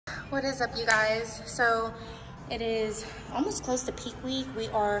What is up, you guys? So it is almost close to peak week. We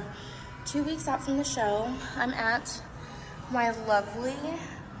are 2 weeks out from the show. I'm at my lovely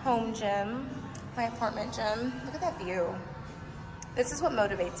home gym, my apartment gym. Look at that view. This is what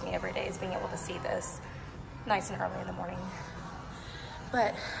motivates me every day, is being able to see this nice and early in the morning.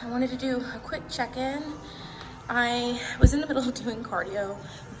 But I wanted to do a quick check-in. I was in the middle of doing cardio.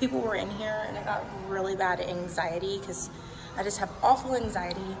 People were in here and I got really bad anxiety because I just have awful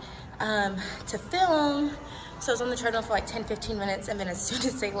anxiety to film. So I was on the treadmill for like 10-15 minutes, and then as soon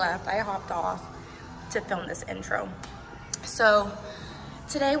as they left, I hopped off to film this intro. So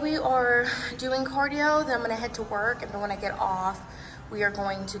today we are doing cardio, then I'm gonna head to work, and then when I get off, we are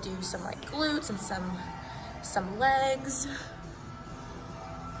going to do some like glutes and some legs.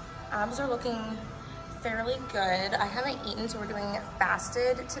 Abs are looking fairly good. I haven't eaten, so we're doing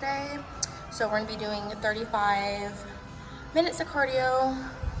fasted today. So we're gonna be doing 35 minutes of cardio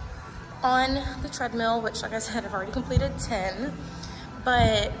on the treadmill, which, like I said, I've already completed 10.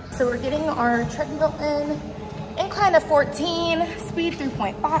 But so we're getting our treadmill in incline of 14, speed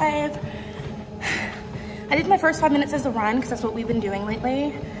 3.5. I did my first 5 minutes as a run because that's what we've been doing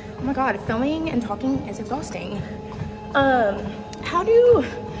lately. Oh my God, filming and talking is exhausting. How do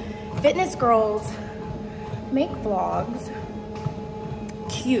fitness girls make vlogs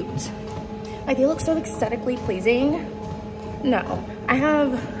cute? Like, they look so aesthetically pleasing. No,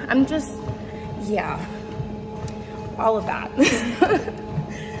 I'm just, yeah, all of that.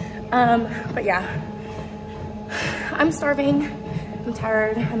 But yeah, I'm starving, I'm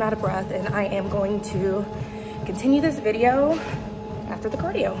tired, I'm out of breath, and I am going to continue this video after the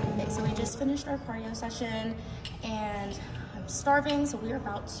cardio. Okay, so we just finished our cardio session and I'm starving, so we're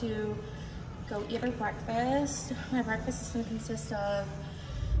about to go eat our breakfast. My breakfast is gonna consist of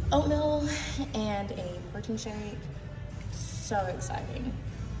oatmeal and a protein shake. So exciting.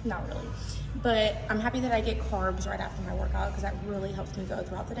 Not really, but I'm happy that I get carbs right after my workout because that really helps me go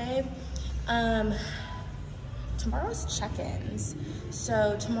throughout the day. Tomorrow's check-ins.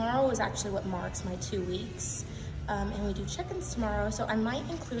 So tomorrow is actually what marks my 2 weeks, and we do check-ins tomorrow, so I might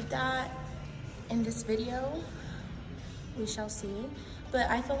include that in this video. We shall see. But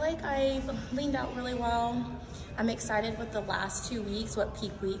I feel like I've leaned out really well. I'm excited with the last 2 weeks, what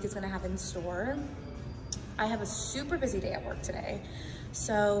peak week is gonna have in store. I have a super busy day at work today.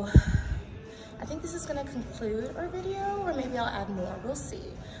 So I think this is gonna conclude our video, or maybe I'll add more, we'll see.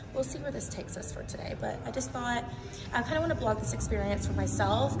 We'll see where this takes us for today. But I just thought I kind of want to vlog this experience for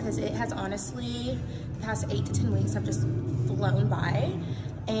myself because it has honestly, the past 8 to 10 weeks have just flown by,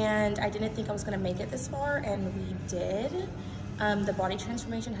 and I didn't think I was gonna make it this far, and we did. The body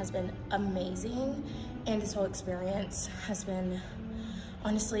transformation has been amazing, and this whole experience has been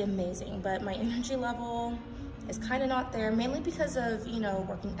honestly amazing, but my energy level is kind of not there, mainly because of, you know,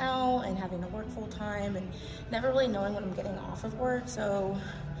 working out and having to work full time and never really knowing when I'm getting off of work. So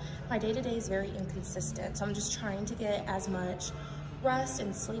my day-to-day is very inconsistent. So I'm just trying to get as much rest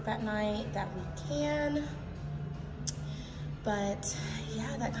and sleep at night that we can. But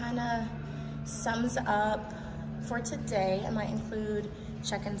yeah, that kind of sums up for today. I might include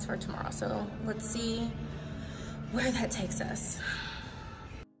check-ins for tomorrow. So let's see where that takes us.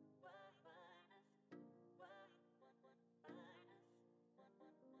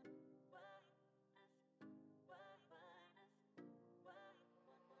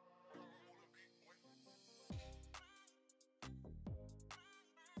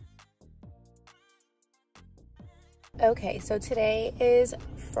 Okay, so today is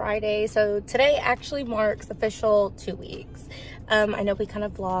Friday. So today actually marks official 2 weeks. I know we kind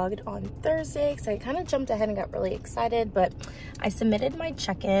of vlogged on Thursday, so I kind of jumped ahead and got really excited, but I submitted my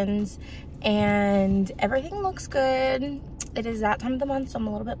check-ins and everything looks good. It is that time of the month, so I'm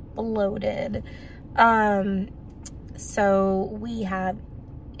a little bit bloated. So we have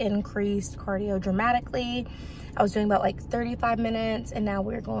increased cardio dramatically. I was doing about like 35 minutes, and now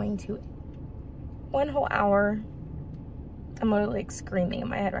we're going to 1 whole hour. I'm literally like screaming in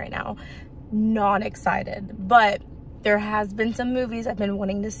my head right now. Not excited, but there has been some movies I've been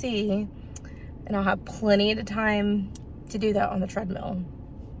wanting to see, and I'll have plenty of time to do that on the treadmill.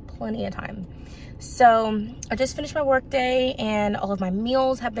 Plenty of time. So I just finished my work day, and all of my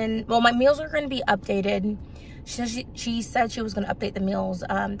meals have been, well, my meals are going to be updated. She said she was going to update the meals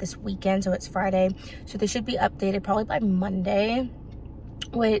this weekend, so it's Friday. So they should be updated probably by Monday,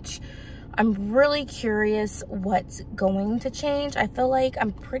 which I'm really curious what's going to change. I feel like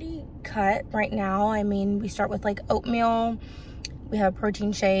I'm pretty cut right now. I mean, we start with like oatmeal, we have a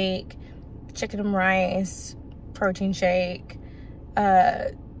protein shake, chicken and rice, protein shake,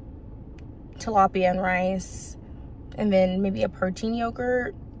 tilapia and rice, and then maybe a protein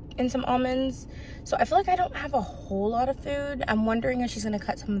yogurt and some almonds. So I feel like I don't have a whole lot of food. I'm wondering if she's gonna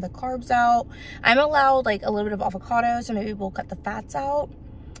cut some of the carbs out. I'm allowed like a little bit of avocado, so maybe we'll cut the fats out.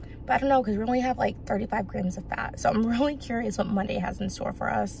 But I don't know, because we only have like 35 grams of fat. So I'm really curious what Monday has in store for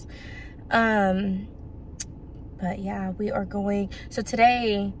us. But yeah, we are going. So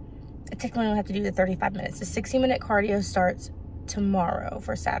today, I technically only have to do the 35 minutes. The 60-minute cardio starts tomorrow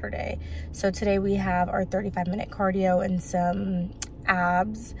for Saturday. So today we have our 35-minute cardio and some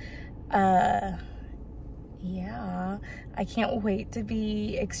abs. Yeah, I can't wait to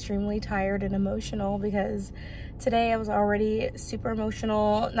be extremely tired and emotional, because today I was already super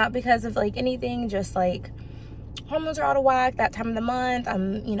emotional, not because of like anything, just like hormones are out of whack that time of the month.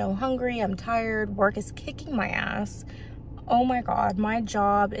 I'm, you know, hungry, I'm tired, work is kicking my ass. Oh my God, my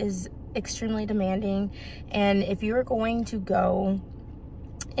job is extremely demanding. And if you're going to go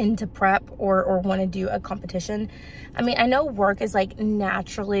into prep or want to do a competition, I mean, I know work is like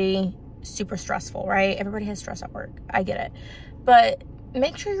naturally super stressful, right? Everybody has stress at work, I get it, but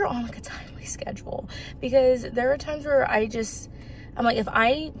make sure you're on like a timely schedule, because there are times where I'm like, if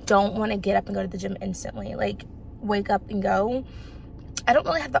I don't want to get up and go to the gym instantly, like wake up and go, I don't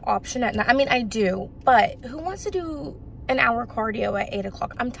really have the option at night. I mean, I do, but who wants to do an hour cardio at 8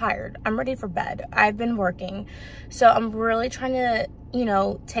 o'clock? I'm tired, I'm ready for bed, I've been working. So I'm really trying to, you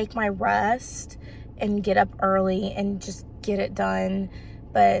know, take my rest and get up early and just get it done.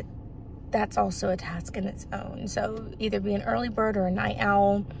 But that's also a task in its own. So either be an early bird or a night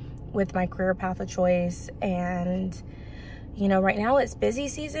owl with my career path of choice. And, you know, right now it's busy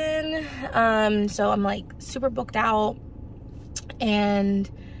season. So I'm like super booked out.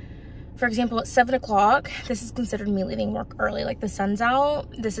 And for example, at 7 o'clock, this is considered me leaving work early. Like the sun's out.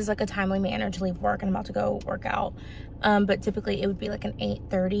 This is like a timely manner to leave work, and I'm about to go work out. But typically it would be like an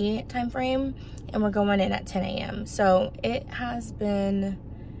 8:30 time frame, and we're going in at 10 a.m. So it has been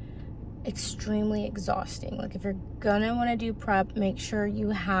extremely exhausting. Like if you're gonna want to do prep, make sure you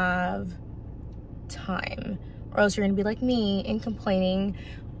have time, or else you're gonna be like me and complaining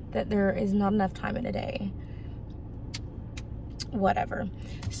that there is not enough time in a day. Whatever.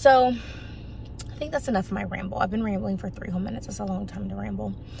 So I think that's enough of my ramble. I've been rambling for 3 whole minutes. That's a long time to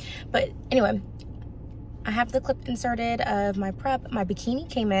ramble. But anyway, I have the clip inserted of my prep. My bikini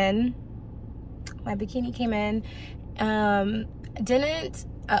came in.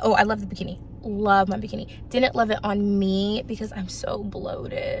 Oh, I love the bikini. Love my bikini. Didn't love it on me because I'm so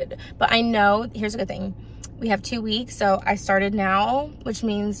bloated. But I know, here's a good thing. We have 2 weeks, so I started now, which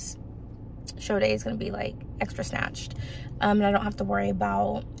means show day is going to be like extra snatched. And I don't have to worry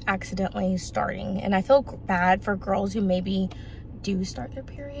about accidentally starting. And I feel bad for girls who maybe do start their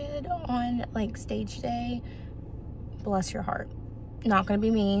period on like stage day. Bless your heart. Not going to be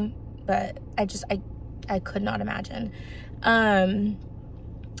me, but I could not imagine.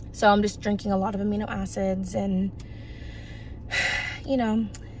 So I'm just drinking a lot of amino acids and, you know,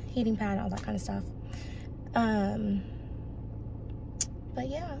 heating pad, all that kind of stuff. But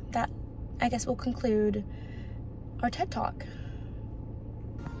yeah, that I guess will conclude our TED Talk.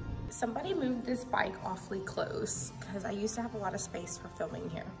 Somebody moved this bike awfully close because I used to have a lot of space for filming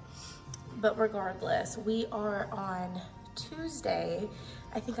here. But regardless, we are on Tuesday.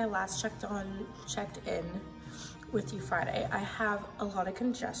 I think I last checked in with you Friday. I have a lot of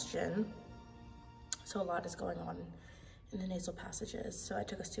congestion, so a lot is going on in the nasal passages, so I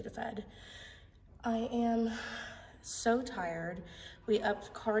took a Sudafed. I am so tired. We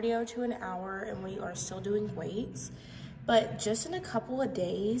upped cardio to an hour and we are still doing weights, but just in a couple of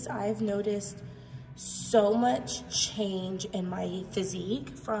days I've noticed so much change in my physique.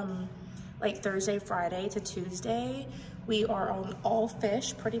 From like Thursday, Friday to Tuesday, we are on all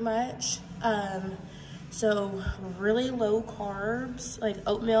fish pretty much. So really low carbs, like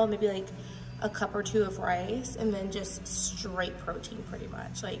oatmeal, maybe like a cup or 2 of rice, and then just straight protein pretty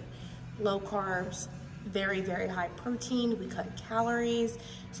much. Like low carbs, very, very high protein. We cut calories.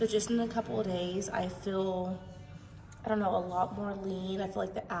 So just in a couple of days, I feel, I don't know, a lot more lean. I feel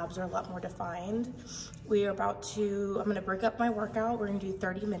like the abs are a lot more defined. We are about to, I'm gonna break up my workout. We're gonna do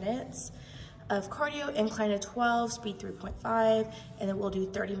 30 minutes of cardio, incline to 12, speed 3.5, and then we'll do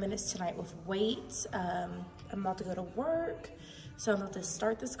 30 minutes tonight with weights. I'm about to go to work, so I'm about to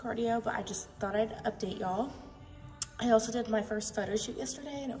start this cardio, but I just thought I'd update y'all. I also did my first photo shoot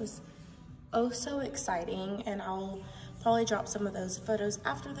yesterday, and it was oh so exciting, and I'll probably drop some of those photos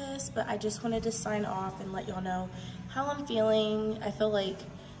after this, but I just wanted to sign off and let y'all know how I'm feeling. I feel like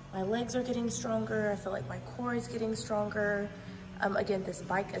my legs are getting stronger. I feel like my core is getting stronger. Again, this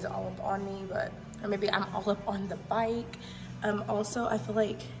bike is all up on me, but, or maybe I'm all up on the bike. Also, I feel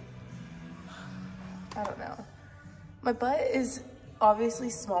like, I don't know, my butt is obviously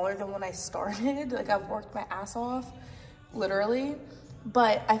smaller than when I started. Like, I've worked my ass off, literally,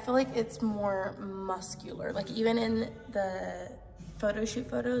 but I feel like it's more muscular. Like, even in the photo shoot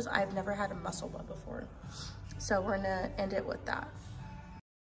photos, I've never had a muscle butt before. So we're gonna end it with that.